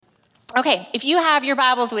Okay, if you have your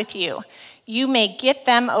Bibles with you, you may get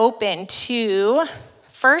them open to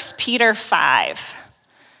 1 Peter 5.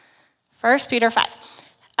 1 Peter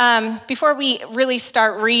 5. Before we really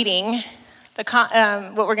start reading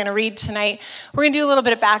what we're going to read tonight, we're going to do a little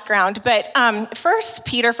bit of background. But 1 and 2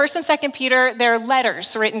 Peter, they're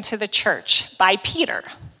letters written to the church by Peter.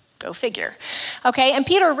 Go figure. Okay, and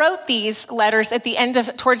Peter wrote these letters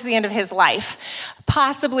towards the end of his life,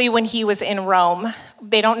 possibly when he was in Rome.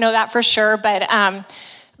 They don't know that for sure, but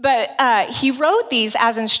he wrote these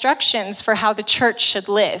as instructions for how the church should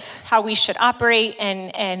live, how we should operate,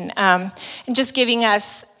 and just giving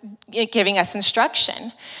us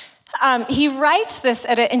instruction. He writes this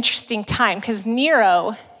at an interesting time because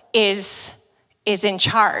Nero is in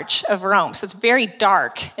charge of Rome. So it's very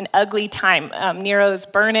dark and ugly time. Nero's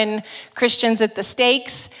burning Christians at the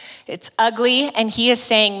stakes. It's ugly. And he is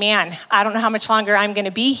saying, man, I don't know how much longer I'm going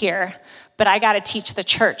to be here, but I got to teach the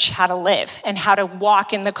church how to live and how to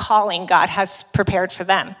walk in the calling God has prepared for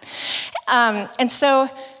them. And so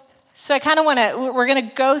I kind of we're going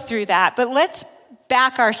to go through that, but let's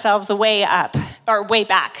back ourselves way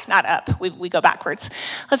back, not up. We go backwards.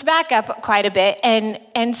 Let's back up quite a bit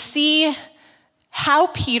and see how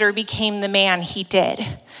Peter became the man he did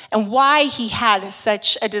and why he had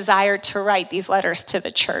such a desire to write these letters to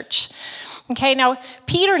the church. Okay, now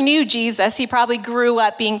Peter knew Jesus. He probably grew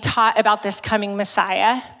up being taught about this coming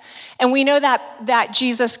Messiah. And we know that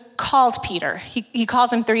Jesus called Peter. He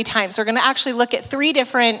calls him 3 times. We're going to actually look at 3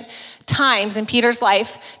 different times in Peter's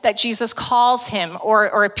life that Jesus calls him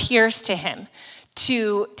or appears to him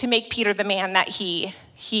to make Peter the man that he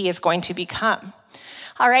is going to become.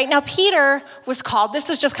 All right, now Peter was called,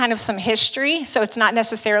 this is just kind of some history, so it's not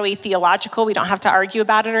necessarily theological. We don't have to argue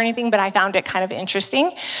about it or anything, but I found it kind of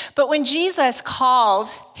interesting. But when Jesus called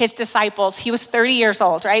his disciples, he was 30 years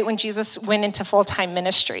old, right, when Jesus went into full-time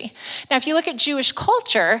ministry. Now, if you look at Jewish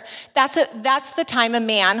culture, that's the time a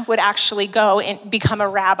man would actually go and become a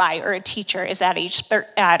rabbi or a teacher, is at age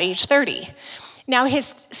 30. Now,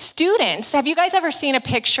 his students, have you guys ever seen a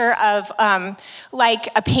picture of like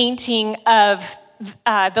a painting of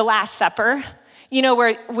the Last Supper, you know,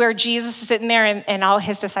 where Jesus is sitting there and all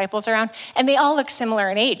his disciples are around, and they all look similar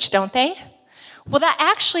in age, don't they? Well, that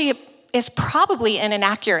actually is probably an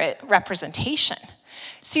inaccurate representation.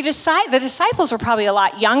 See, the disciples were probably a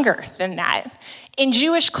lot younger than that. In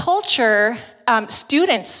Jewish culture,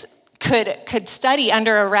 students could study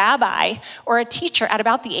under a rabbi or a teacher at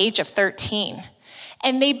about the age of 13.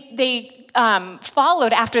 And they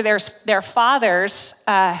followed after their father's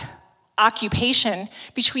occupation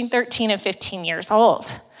between 13 and 15 years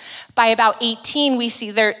old. By about 18, we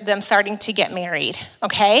see them starting to get married,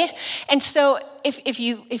 okay? And so if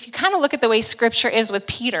you kind of look at the way Scripture is with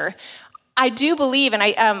Peter, I do believe, and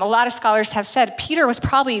a lot of scholars have said, Peter was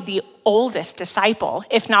probably the oldest disciple,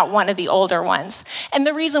 if not one of the older ones. And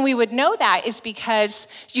the reason we would know that is because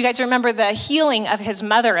you guys remember the healing of his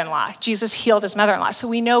mother-in-law. Jesus healed his mother-in-law, so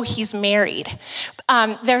we know he's married.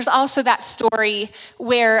 There's also that story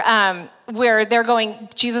where they're going,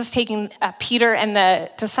 Jesus taking Peter and the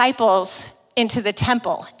disciples into the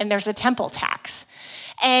temple, and there's a temple tax.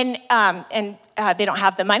 And they don't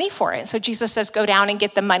have the money for it. So Jesus says, go down and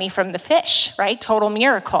get the money from the fish, right? Total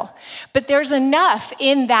miracle. But there's enough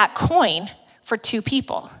in that coin for 2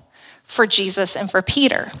 people, for Jesus and for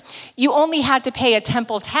Peter. You only had to pay a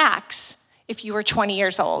temple tax if you were 20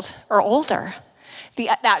 years old or older.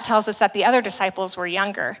 That tells us that the other disciples were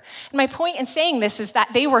younger. And my point in saying this is that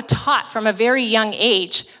they were taught from a very young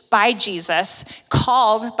age by Jesus,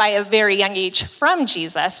 called by a very young age from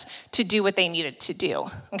Jesus to do what they needed to do,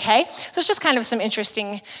 okay? So it's just kind of some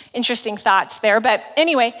interesting thoughts there. But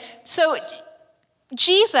anyway, so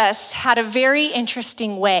Jesus had a very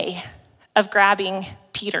interesting way of grabbing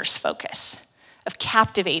Peter's focus, of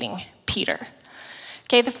captivating Peter.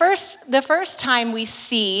 Okay, the first time we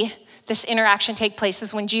see this interaction take place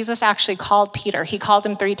is when Jesus actually called Peter. He called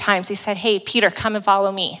him 3 times. He said, hey, Peter, come and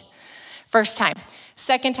follow me. First time.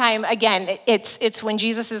 Second time, again, it's when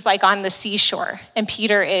Jesus is like on the seashore and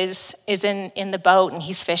Peter is in the boat and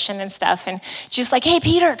he's fishing and stuff. And Jesus like, hey,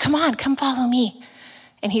 Peter, come on, come follow me.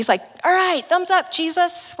 And he's like, all right, thumbs up,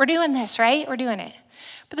 Jesus. We're doing this, right? We're doing it.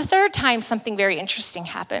 But the third time, something very interesting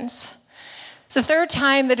happens. The third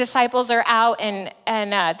time, the disciples are out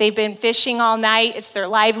and they've been fishing all night. It's their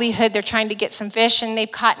livelihood. They're trying to get some fish and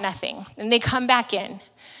they've caught nothing. And they come back in.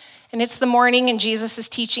 And it's the morning and Jesus is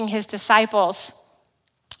teaching his disciples.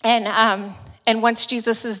 And once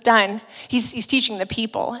Jesus is done, he's teaching the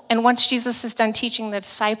people. And once Jesus is done teaching the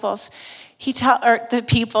disciples, he tells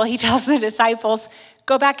the disciples,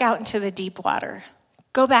 go back out into the deep water.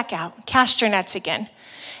 Go back out, cast your nets again.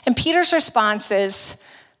 And Peter's response is,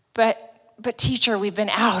 but teacher, we've been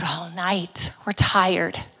out all night. We're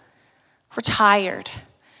tired. We're tired.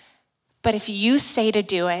 But if you say to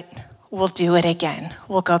do it, we'll do it again.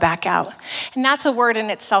 We'll go back out. And that's a word in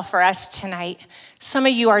itself for us tonight. Some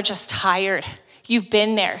of you are just tired. You've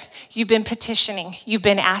been there. You've been petitioning. You've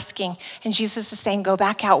been asking. And Jesus is saying, go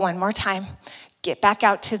back out one more time. Get back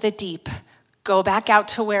out to the deep. Go back out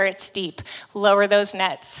to where it's deep. Lower those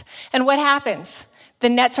nets. And what happens? The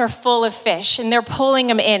nets are full of fish, and they're pulling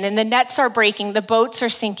them in, and the nets are breaking, the boats are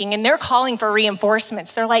sinking, and they're calling for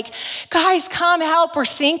reinforcements. They're like, guys, come help, we're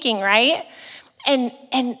sinking, right? And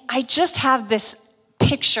I just have this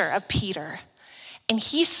picture of Peter, and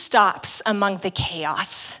he stops among the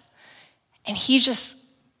chaos, and he just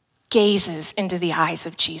gazes into the eyes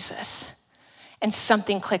of Jesus, and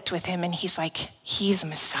something clicked with him, and he's like, he's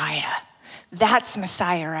Messiah. That's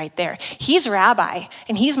Messiah right there. He's rabbi,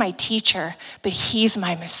 and he's my teacher, but he's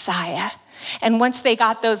my Messiah. And once they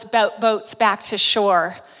got those boats back to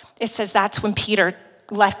shore, it says that's when Peter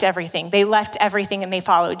left everything. They left everything, and they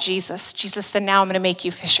followed Jesus. Jesus said, now I'm going to make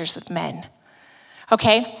you fishers of men.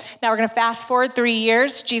 Okay, now we're going to fast forward 3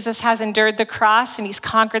 years. Jesus has endured the cross, and he's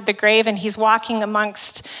conquered the grave, and he's walking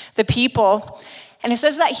amongst the people. And it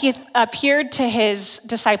says that he appeared to his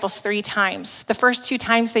disciples 3 times. The first 2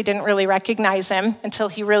 times, they didn't really recognize him until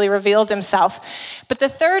he really revealed himself. But the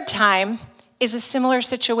 3rd time is a similar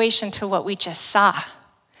situation to what we just saw.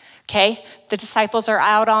 Okay, the disciples are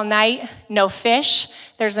out all night, no fish.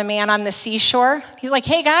 There's a man on the seashore. He's like,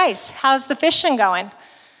 hey guys, how's the fishing going?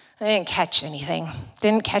 I didn't catch anything,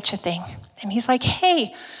 didn't catch a thing. And he's like,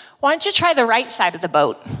 hey, why don't you try the right side of the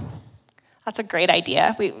boat? That's a great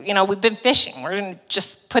idea. We've been fishing. We're going to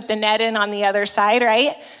just put the net in on the other side,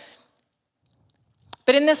 right?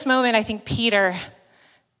 But in this moment, I think Peter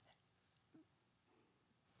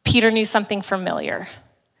knew something familiar.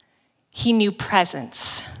 He knew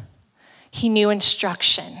presence. He knew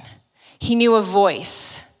instruction. He knew a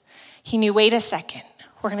voice. He knew, wait a second,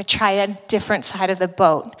 we're going to try a different side of the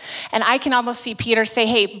boat. And I can almost see Peter say,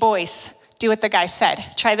 hey, boys, do what the guy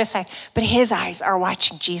said. Try this side. But his eyes are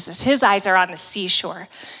watching Jesus. His eyes are on the seashore.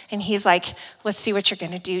 And he's like, let's see what you're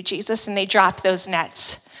going to do, Jesus. And they drop those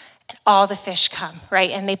nets. And all the fish come, right?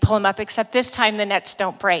 And they pull them up, except this time the nets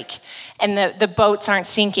don't break. And the boats aren't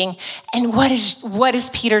sinking. And what does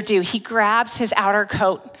Peter do? He grabs his outer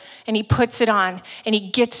coat and he puts it on and he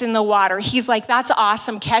gets in the water. He's like, that's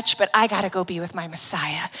awesome catch, but I got to go be with my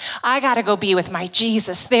Messiah. I got to go be with my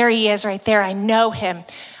Jesus. There he is right there. I know him.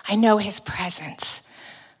 I know his presence.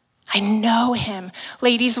 I know him.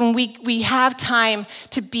 Ladies, when we have time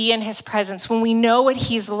to be in his presence, when we know what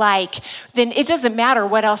he's like, then it doesn't matter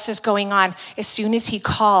what else is going on. As soon as he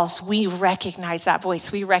calls, we recognize that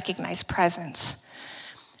voice. We recognize presence.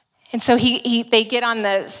 And so they get on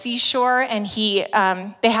the seashore and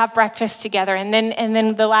they have breakfast together. And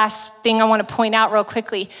then the last thing I want to point out real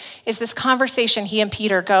quickly is this conversation he and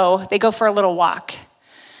Peter go. They go for a little walk.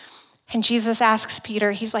 And Jesus asks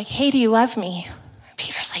Peter, he's like, hey, do you love me? And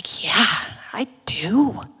Peter's like, yeah, I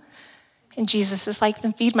do. And Jesus is like,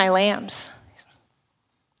 then feed my lambs.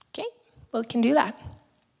 Okay, well, we can do that.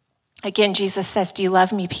 Again, Jesus says, do you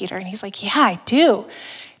love me, Peter? And he's like, yeah, I do.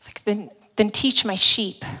 He's like, then teach my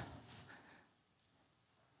sheep.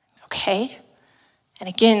 Okay. And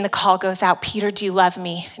again, the call goes out, Peter, do you love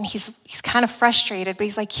me? And he's kind of frustrated, but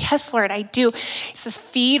he's like, yes, Lord, I do. He says,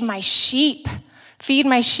 feed my sheep. Feed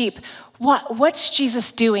my sheep. What's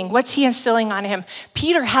Jesus doing? What's he instilling on him?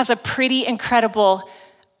 Peter has a pretty incredible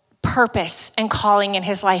purpose and calling in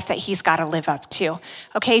his life that he's got to live up to.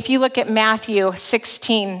 Okay, if you look at Matthew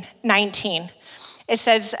 16:19, it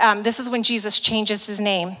says, this is when Jesus changes his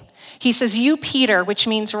name. He says, you, Peter, which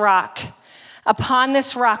means rock, upon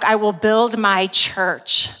this rock I will build my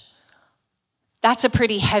church. That's a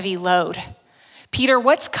pretty heavy load. Peter,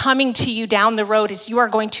 what's coming to you down the road is you are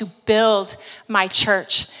going to build my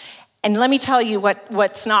church. And let me tell you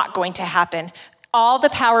what's not going to happen. All the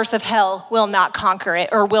powers of hell will not conquer it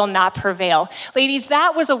or will not prevail. Ladies,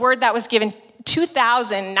 that was a word that was given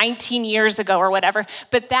 2019 years ago or whatever,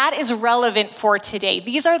 but that is relevant for today.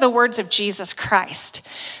 These are the words of Jesus Christ.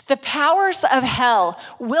 The powers of hell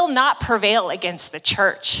will not prevail against the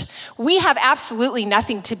church. We have absolutely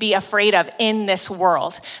nothing to be afraid of in this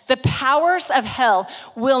world. The powers of hell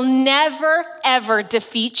will never, ever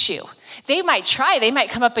defeat you. They might try, they might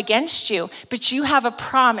come up against you, but you have a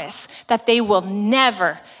promise that they will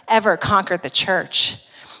never, ever conquer the church.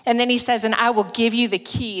 And then he says, and I will give you the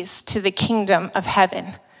keys to the kingdom of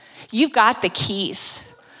heaven. You've got the keys.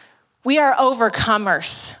 We are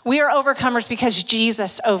overcomers. We are overcomers because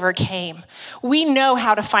Jesus overcame. We know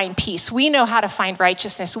how to find peace. We know how to find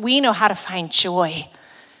righteousness. We know how to find joy.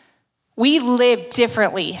 We live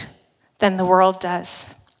differently than the world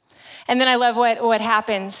does. And then I love what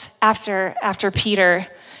happens after Peter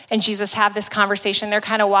and Jesus have this conversation. They're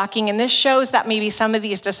kind of walking, and this shows that maybe some of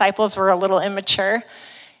these disciples were a little immature.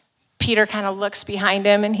 Peter kind of looks behind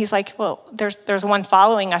him, and he's like, well, there's one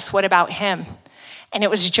following us. What about him? And it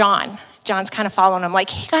was John. John's kind of following him like,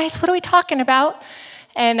 hey guys, what are we talking about?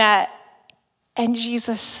 And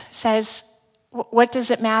Jesus says, what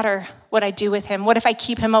does it matter what I do with him? What if I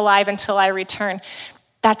keep him alive until I return?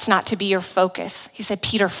 That's not to be your focus. He said,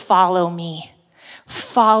 Peter, follow me.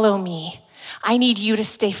 Follow me. I need you to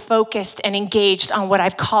stay focused and engaged on what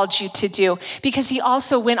I've called you to do. Because he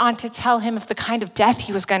also went on to tell him of the kind of death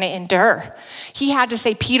he was going to endure. He had to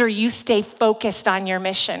say, Peter, you stay focused on your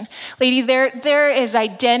mission. Lady, there is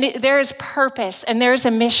identity, there is purpose, and there's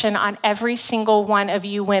a mission on every single one of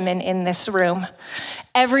you women in this room.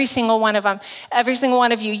 Every single one of them, every single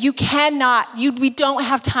one of you. We don't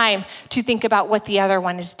have time to think about what the other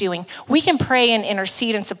one is doing. We can pray and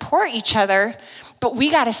intercede and support each other, but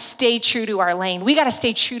we got to stay true to our lane. We got to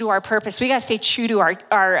stay true to our purpose. We got to stay true to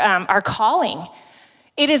our calling.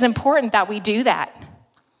 It is important that we do that.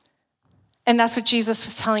 And that's what Jesus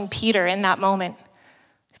was telling Peter in that moment.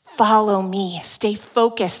 Follow me. Stay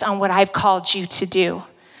focused on what I've called you to do.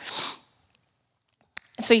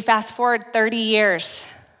 So you fast forward 30 years,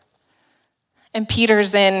 and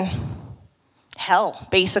Peter's in hell,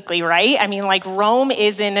 basically, right? I mean, like Rome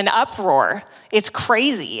is in an uproar. It's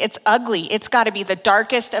crazy. It's ugly. It's got to be the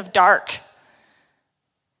darkest of dark.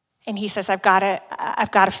 And he says, I've got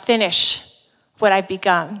to finish what I've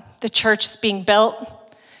begun. The church is being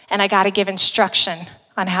built, and I got to give instruction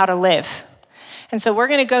on how to live. And so we're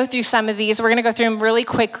going to go through some of these. We're going to go through them really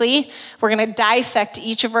quickly. We're going to dissect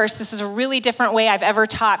each verse. This is a really different way I've ever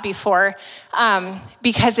taught before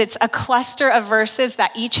because it's a cluster of verses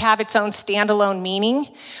that each have its own standalone meaning.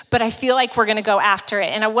 But I feel like we're going to go after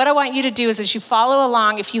it. And what I want you to do is as you follow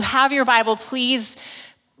along, if you have your Bible, please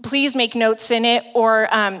make notes in it, or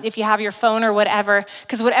if you have your phone or whatever,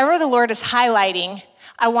 because whatever the Lord is highlighting,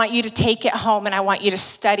 I want you to take it home and I want you to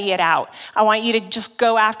study it out. I want you to just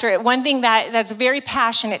go after it. One thing that's very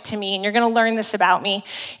passionate to me, and you're going to learn this about me,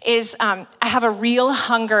 is I have a real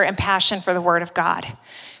hunger and passion for the Word of God.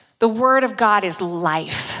 The Word of God is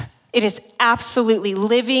life. It is absolutely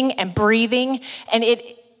living and breathing, and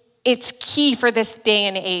it's key for this day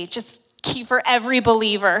and age. It's key for every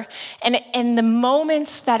believer. And the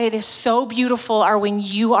moments that it is so beautiful are when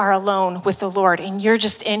you are alone with the Lord and you're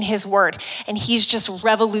just in his word and he's just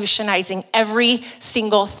revolutionizing every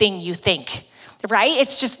single thing you think, right?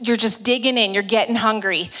 It's just, you're just digging in, you're getting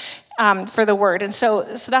hungry for the word. And so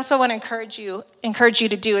that's what I want to encourage you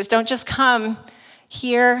to do is don't just come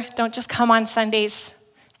here, don't just come on Sundays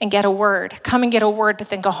and get a word. Come and get a word, but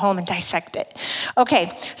then go home and dissect it.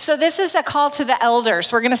 Okay, so this is a call to the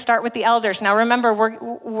elders. We're going to start with the elders. Now remember,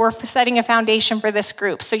 we're setting a foundation for this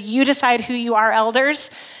group. So you decide who you are, elders.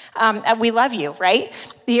 We love you, right?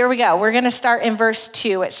 Here we go. We're going to start in verse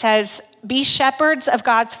 2. It says, be shepherds of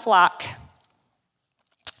God's flock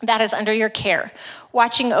that is under your care,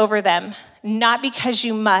 watching over them, not because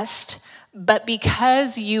you must, but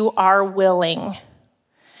because you are willing,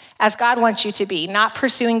 as God wants you to be, not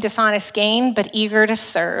pursuing dishonest gain, but eager to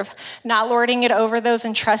serve, not lording it over those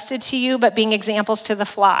entrusted to you, but being examples to the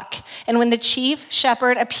flock. And when the chief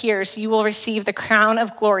shepherd appears, you will receive the crown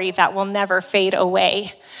of glory that will never fade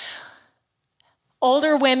away.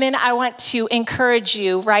 Older women, I want to encourage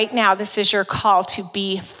you right now, this is your call to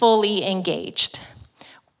be fully engaged.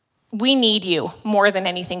 We need you more than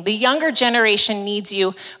anything. The younger generation needs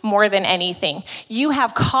you more than anything. You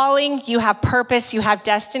have calling, you have purpose, you have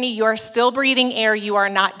destiny. You are still breathing air. You are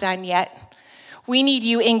not done yet. We need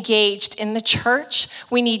you engaged in the church.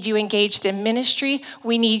 We need you engaged in ministry.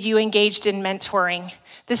 We need you engaged in mentoring.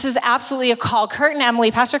 This is absolutely a call.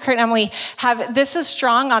 Pastor Kurt and Emily this is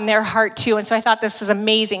strong on their heart too. And so I thought this was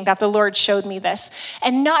amazing that the Lord showed me this.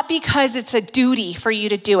 And not because it's a duty for you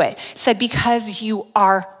to do it. It said because you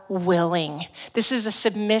are willing. This is a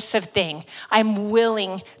submissive thing. I'm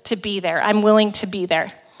willing to be there. I'm willing to be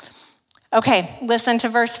there. Okay, listen to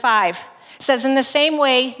verse 5. It says, in the same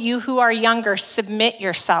way, you who are younger, submit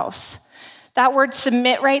yourselves That word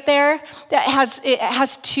submit right there, it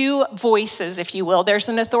has two voices, if you will. There's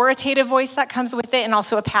an authoritative voice that comes with it and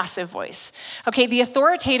also a passive voice. Okay, the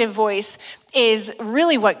authoritative voice is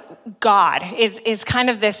really what God is kind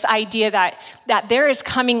of this idea that there is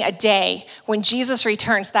coming a day when Jesus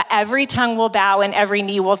returns that every tongue will bow and every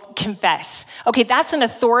knee will confess. Okay, that's an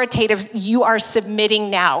authoritative, you are submitting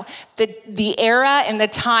now. The era and the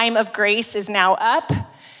time of grace is now up,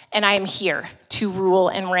 and I am here to rule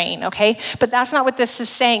and reign, okay? But that's not what this is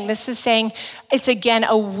saying. This is saying it's, again,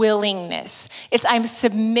 a willingness. It's I'm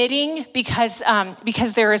submitting because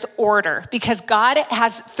there is order, because God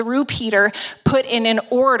has, through Peter, put in an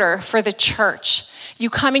order for the church. You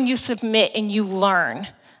come and you submit and you learn,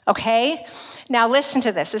 okay? Now listen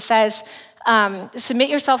to this. It says, submit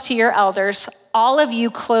yourself to your elders. All of you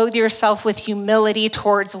clothe yourself with humility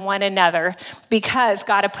towards one another, because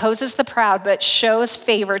God opposes the proud but shows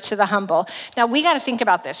favor to the humble. Now we got to think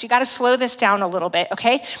about this. You got to slow this down a little bit,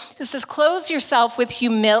 okay? This says clothe yourself with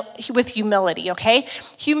humility, okay?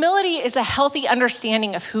 Humility is a healthy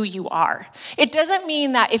understanding of who you are. It doesn't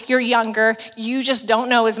mean that if you're younger, you just don't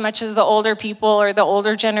know as much as the older people or the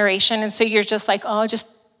older generation, and so you're just like, oh, just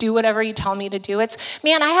do whatever you tell me to do. It's,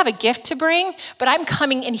 man, I have a gift to bring, but I'm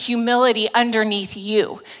coming in humility underneath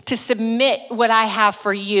you to submit what I have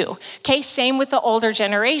for you. Okay, same with the older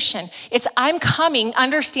generation. It's I'm coming,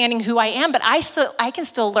 understanding who I am, but I can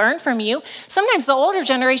still learn from you. Sometimes the older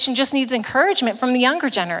generation just needs encouragement from the younger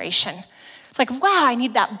generation. It's like, wow, I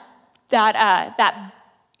need that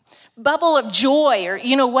bubble of joy,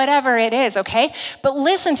 or whatever it is, okay? But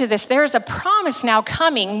listen to this. There is a promise now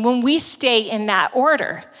coming when we stay in that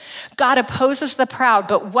order. God opposes the proud,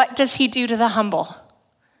 but what does he do to the humble?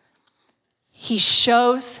 He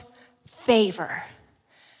shows favor.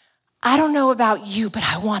 I don't know about you, but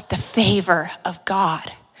I want the favor of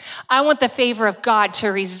God. I want the favor of God to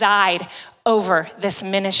reside over this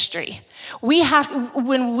ministry.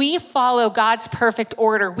 When we follow God's perfect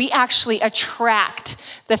order, we actually attract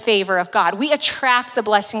the favor of God. We attract the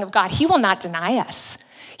blessing of God. He will not deny us.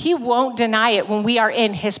 He won't deny it when we are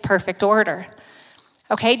in his perfect order.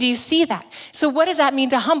 Okay, do you see that? So what does that mean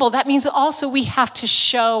to humble? That means also we have to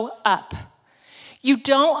show up. You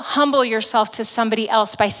don't humble yourself to somebody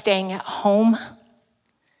else by staying at home,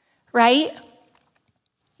 right?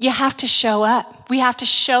 You have to show up. We have to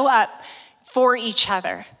show up for each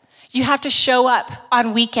other. You have to show up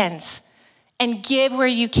on weekends and give where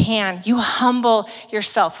you can. You humble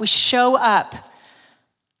yourself. We show up.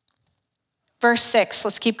 Verse 6,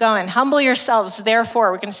 let's keep going. Humble yourselves,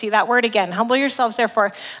 therefore. We're going to see that word again. Humble yourselves,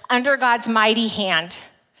 therefore, under God's mighty hand.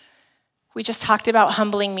 We just talked about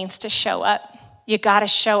humbling means to show up. You got to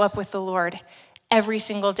show up with the Lord every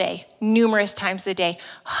single day, numerous times a day.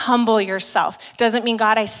 Humble yourself. Doesn't mean,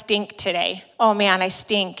 God, I stink today. Oh man, I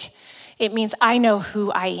stink. It means I know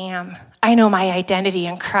who I am. I know my identity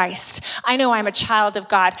in Christ. I know I'm a child of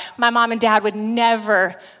God. My mom and dad would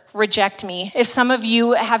never reject me. If some of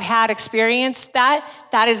you have had experienced that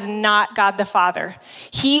is not God the Father.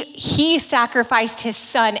 He sacrificed his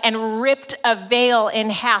son and ripped a veil in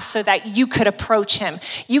half so that you could approach him.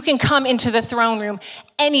 You can come into the throne room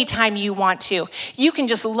anytime you want to. You can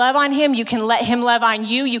just love on him. You can let him love on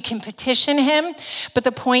you. You can petition him. But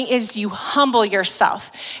the point is you humble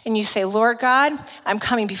yourself and you say, Lord God, I'm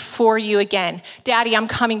coming before you again. Daddy, I'm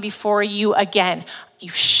coming before you again. You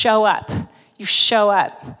show up. You show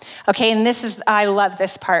up. Okay, and I love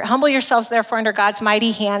this part. Humble yourselves, therefore, under God's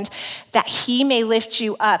mighty hand, that he may lift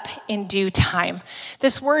you up in due time.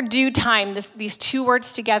 This word due time, these two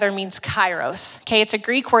words together means kairos. Okay, it's a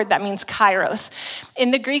Greek word that means kairos.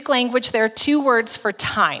 In the Greek language, there are two words for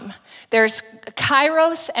time. There's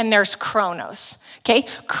kairos and there's chronos. Okay,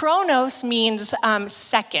 chronos means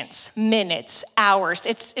seconds, minutes, hours.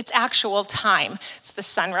 It's actual time. It's the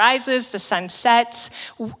sun rises, the sun sets.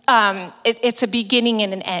 It's a beginning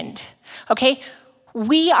and an end. Okay,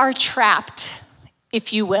 we are trapped,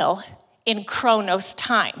 if you will, in chronos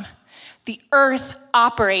time. The earth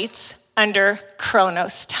operates under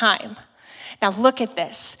chronos time. Now look at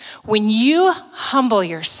this. When you humble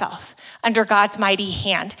yourself under God's mighty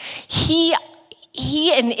hand, He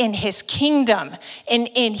in his kingdom,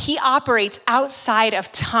 and he operates outside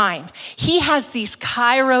of time. He has these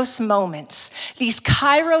kairos moments, these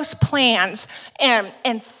kairos plans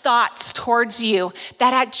and thoughts towards you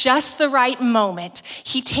that at just the right moment,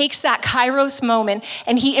 he takes that kairos moment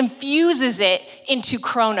and he infuses it into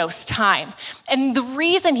chronos time. And the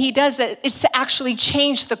reason he does it is to actually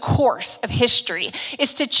change the course of history.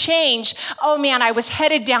 It's to change, oh man, I was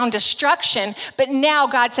headed down destruction, but now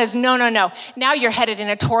God says, no. Now you're headed in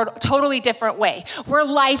a totally different way, where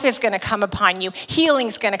life is going to come upon you,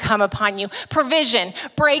 healing's going to come upon you, provision,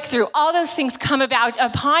 breakthrough, all those things come about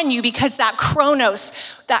upon you because that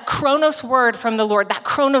chronos word from the Lord, that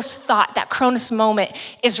chronos thought, that chronos moment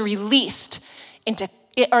is released into,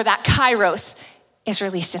 or that kairos is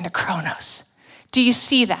released into chronos. Do you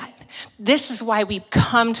see that? This is why we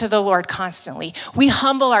come to the Lord constantly. We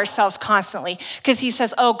humble ourselves constantly because he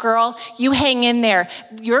says, oh girl, you hang in there.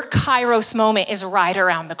 Your kairos moment is right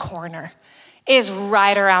around the corner. It is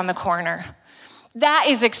right around the corner. That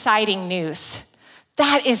is exciting news.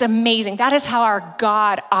 That is amazing. That is how our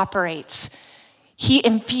God operates. He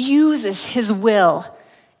infuses his will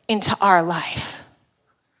into our life.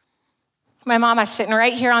 My mama's sitting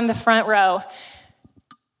right here on the front row.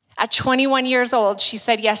 At 21 years old, she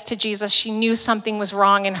said yes to Jesus. She knew something was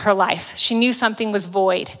wrong in her life. She knew something was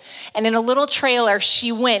void. And in a little trailer,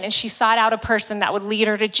 she went and she sought out a person that would lead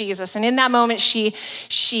her to Jesus. And in that moment, she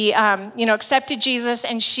accepted Jesus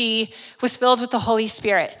and she was filled with the Holy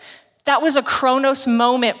Spirit. That was a chronos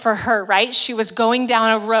moment for her, right? She was going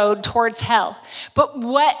down a road towards hell. But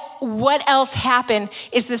what else happened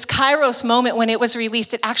is this kairos moment when it was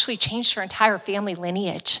released, it actually changed her entire family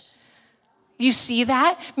lineage. You see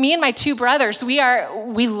that? Me and my two brothers, we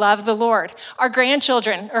love the Lord. Our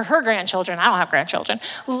grandchildren, or her grandchildren, I don't have grandchildren,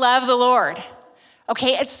 love the Lord.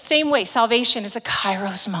 Okay, it's the same way. Salvation is a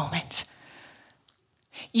kairos moment.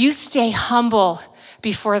 You stay humble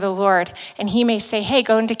before the Lord, and he may say, hey,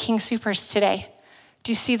 go into King Soopers today.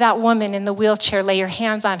 Do you see that woman in the wheelchair? Lay your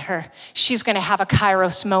hands on her. She's going to have a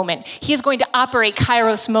kairos moment. He is going to operate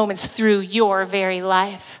kairos moments through your very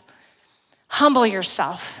life. Humble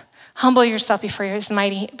yourself. Humble yourself under his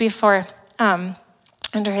mighty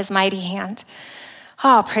hand.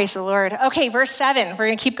 Oh, praise the Lord. Okay, verse 7, we're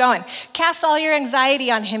going to keep going. Cast all your anxiety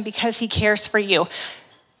on him because he cares for you.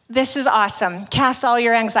 This is awesome. Cast all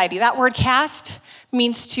your anxiety. That word cast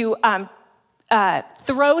means to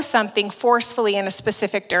throw something forcefully in a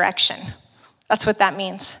specific direction. That's what that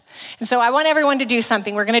means. And so I want everyone to do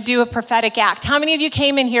something. We're going to do a prophetic act. How many of you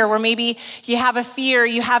came in here where maybe you have a fear,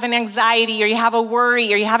 you have an anxiety, or you have a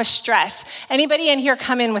worry, or you have a stress? Anybody in here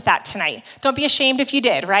come in with that tonight? Don't be ashamed if you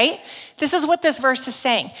did, right? This is what this verse is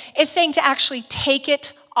saying. It's saying to actually take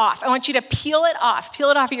it off. I want you to peel it off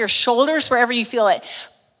of your shoulders wherever you feel it.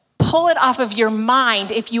 Pull it off of your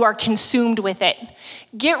mind if you are consumed with it.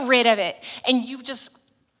 Get rid of it. And you just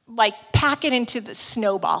pack it into the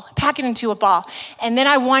snowball, pack it into a ball. And then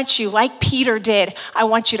I want you, like Peter did, I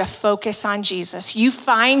want you to focus on Jesus. You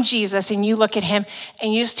find Jesus and you look at him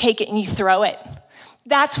and you just take it and you throw it.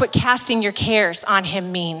 That's what casting your cares on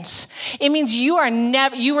him means. It means you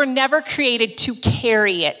were never created to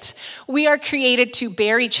carry it. We are created to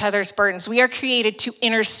bear each other's burdens. We are created to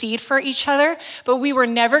intercede for each other, but we were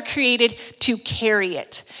never created to carry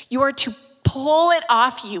it. You are to pull it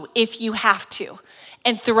off you if you have to.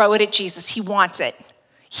 And throw it at Jesus. He wants it.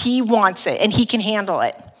 He wants it, and he can handle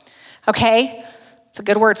it. Okay? It's a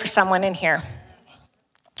good word for someone in here.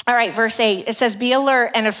 All right, verse 8. It says, be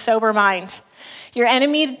alert and of sober mind. Your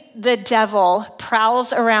enemy, the devil,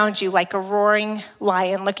 prowls around you like a roaring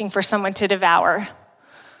lion looking for someone to devour.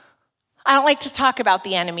 I don't like to talk about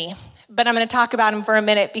the enemy, but I'm going to talk about him for a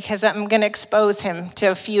minute because I'm going to expose him to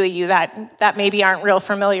a few of you that maybe aren't real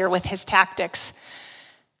familiar with his tactics.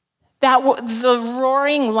 The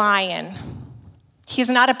roaring lion, he's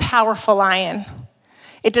not a powerful lion.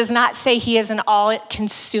 It does not say he is an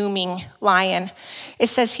all-consuming lion. It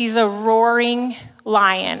says he's a roaring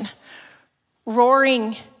lion.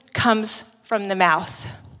 Roaring comes from the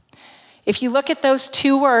mouth. If you look at those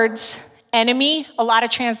two words, enemy, a lot of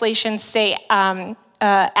translations say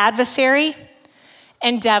adversary,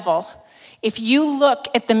 and devil. If you look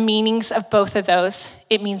at the meanings of both of those,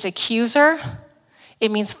 it means accuser,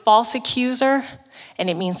 it means false accuser, and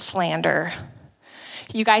it means slander.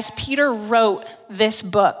 You guys, Peter wrote this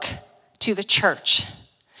book to the church.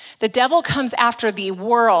 The devil comes after the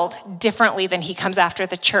world differently than he comes after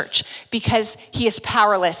the church because he is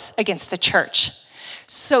powerless against the church.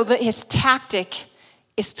 So his tactic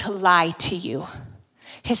is to lie to you.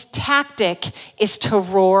 His tactic is to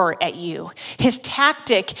roar at you. His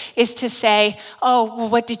tactic is to say, oh, well,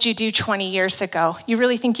 what did you do 20 years ago? You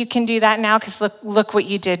really think you can do that now? Because look what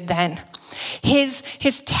you did then. His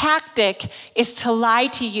tactic is to lie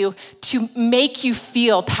to you, to make you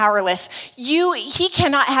feel powerless. He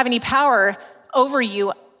cannot have any power over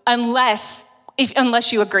you unless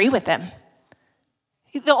you agree with him.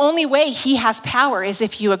 The only way he has power is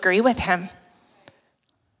if you agree with him.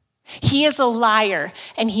 He is a liar,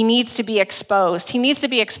 and he needs to be exposed. He needs to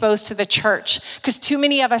be exposed to the church, because too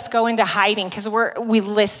many of us go into hiding because we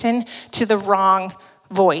listen to the wrong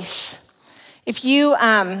voice. If you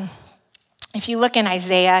look in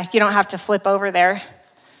Isaiah, you don't have to flip over there.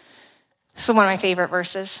 This is one of my favorite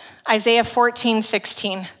verses. Isaiah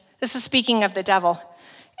 14:16. This is speaking of the devil.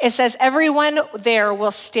 It says, everyone there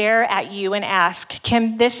will stare at you and ask,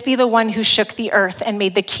 can this be the one who shook the earth and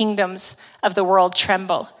made the kingdoms of the world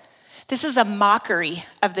tremble? This is a mockery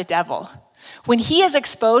of the devil. When he is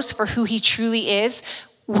exposed for who he truly is,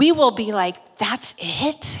 we will be like, that's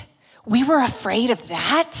it? We were afraid of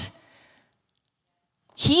that?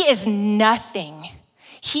 He is nothing.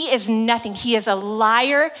 He is nothing. He is a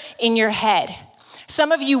liar in your head.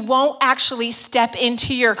 Some of you won't actually step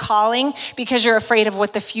into your calling because you're afraid of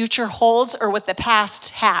what the future holds or what the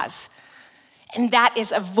past has. And that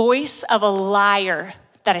is a voice of a liar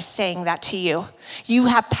that is saying that to you. You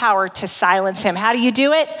have power to silence him. How do you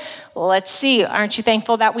do it? Let's see. Aren't you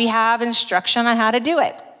thankful that we have instruction on how to do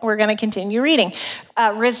it? We're going to continue reading.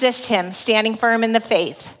 Resist him, standing firm in the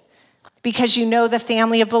faith, because you know the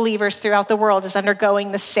family of believers throughout the world is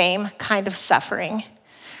undergoing the same kind of suffering.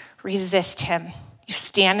 Resist him. You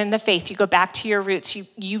stand in the faith. You go back to your roots.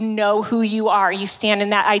 You know who you are. You stand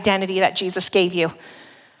in that identity that Jesus gave you.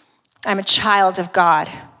 I'm a child of God.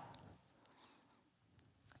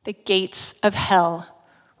 The gates of hell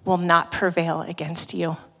will not prevail against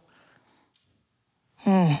you.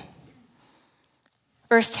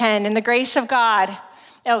 Verse 10, and the grace of God,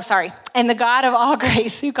 and the God of all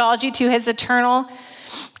grace who called you to his eternal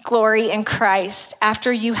glory in Christ,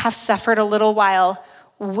 after you have suffered a little while,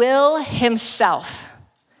 will himself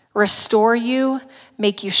restore you,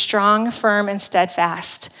 make you strong, firm, and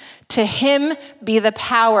steadfast. To him be the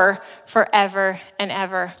power forever and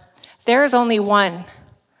ever. There is only one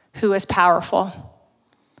who is powerful.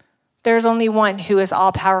 There is only one who is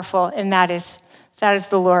all powerful, and that is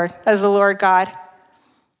the Lord. That is the Lord God.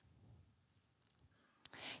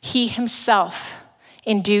 He himself,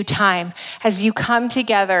 in due time, as you come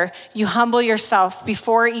together, you humble yourself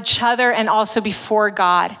before each other and also before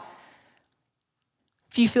God.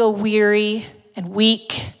 If you feel weary and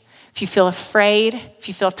weak, if you feel afraid, if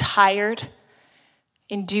you feel tired,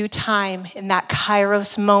 in due time, in that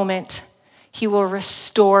Kairos moment, he will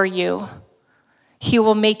restore you. He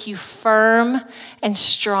will make you firm and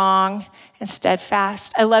strong and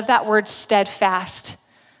steadfast. I love that word steadfast,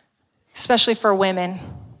 especially for women.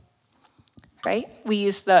 Right? We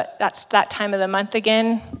use that's that time of the month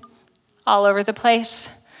again, all over the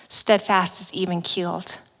place. Steadfast is even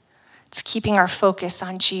keeled. It's keeping our focus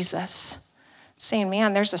on Jesus. Saying,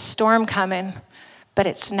 man, there's a storm coming, but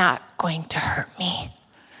it's not going to hurt me.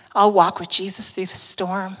 I'll walk with Jesus through the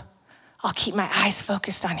storm. I'll keep my eyes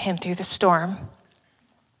focused on him through the storm.